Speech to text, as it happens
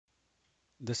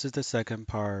This is the second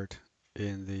part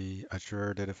in the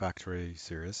Azure Data Factory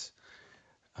series.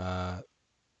 Uh,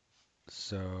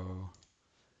 so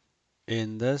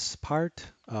in this part,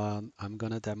 I'm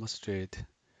going to demonstrate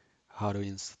how to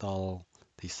install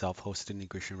the self-hosted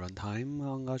integration runtime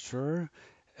on Azure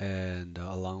and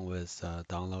along with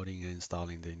downloading and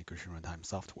installing the integration runtime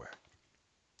software.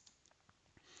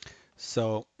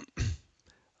 So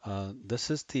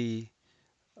this is the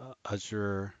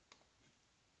Azure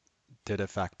Data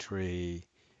Factory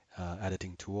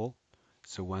editing tool.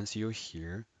 So once you're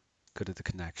here, go to the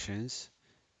connections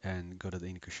and go to the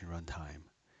integration runtime.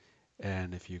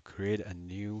 And if you create a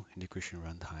new integration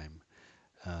runtime,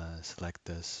 select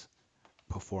this,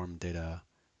 perform data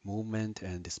movement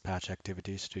and dispatch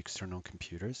activities to external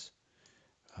computers.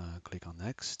 Click on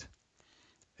next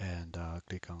and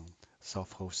click on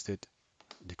self-hosted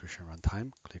integration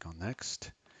runtime. Click on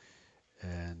next.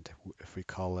 And if we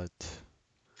call it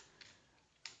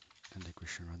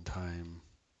integration runtime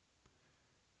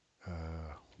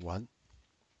 1,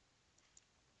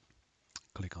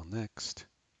 click on next.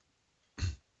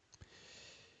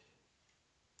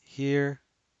 Here,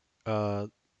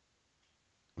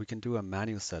 we can do a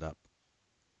manual setup.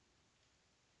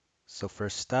 So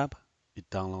first step, you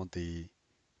download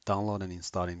and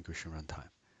install integration runtime,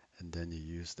 and then you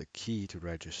use the key to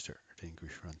register the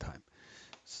integration runtime.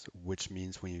 So, which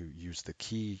means when you use the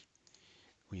key,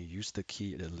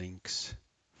 it links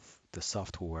the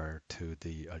software to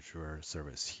the Azure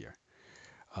service here.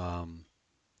 Um,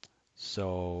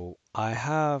 so I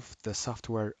have the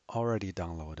software already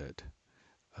downloaded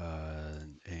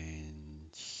in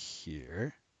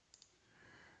here.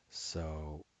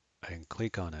 So I can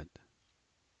click on it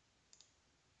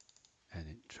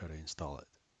and try to install it.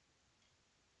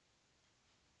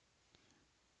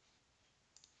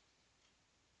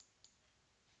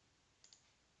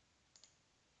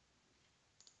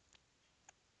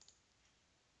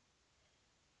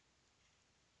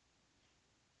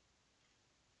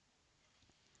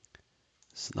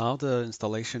 So now the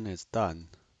installation is done.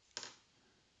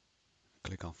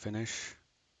 Click on finish.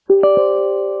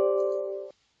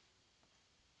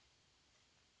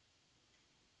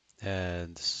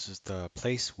 And this is the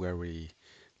place where we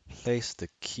place the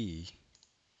key.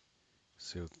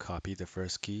 So copy the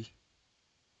first key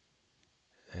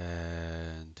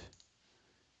and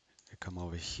come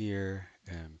over here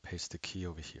and paste the key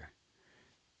over here.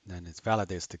 Then it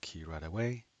validates the key right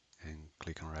away and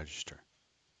click on register.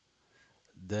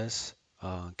 This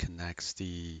connects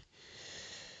the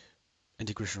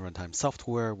integration runtime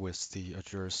software with the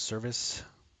Azure service,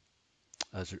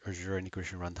 Azure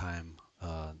integration runtime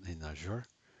in Azure.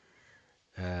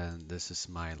 And this is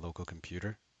my local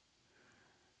computer.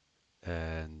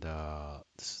 And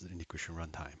this is the integration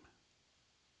runtime.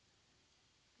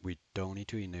 We don't need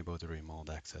to enable the remote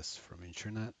access from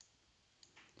internet.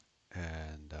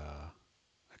 And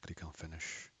I click on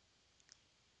finish.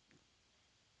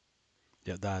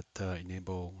 Yeah, that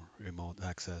enable remote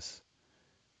access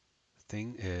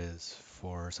thing is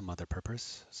for some other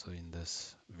purpose. So in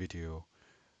this video,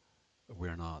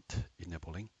 we're not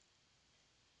enabling.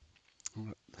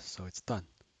 So it's done.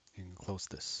 You can close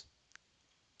this.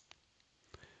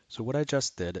 So what I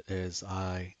just did is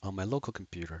on my local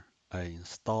computer, I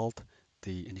installed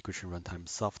the integration runtime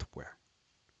software.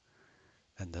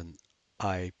 And then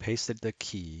I pasted the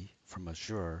key from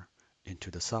Azure into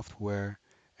the software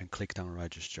and clicked on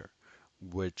register,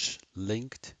 which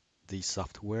linked the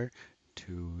software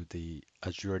to the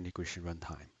Azure integration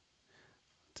runtime,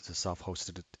 to the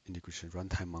self-hosted integration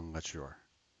runtime on Azure.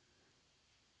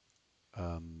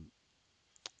 Um,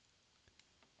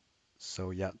 so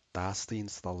yeah, that's the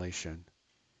installation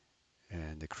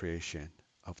and the creation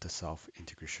of the self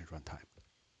integration runtime.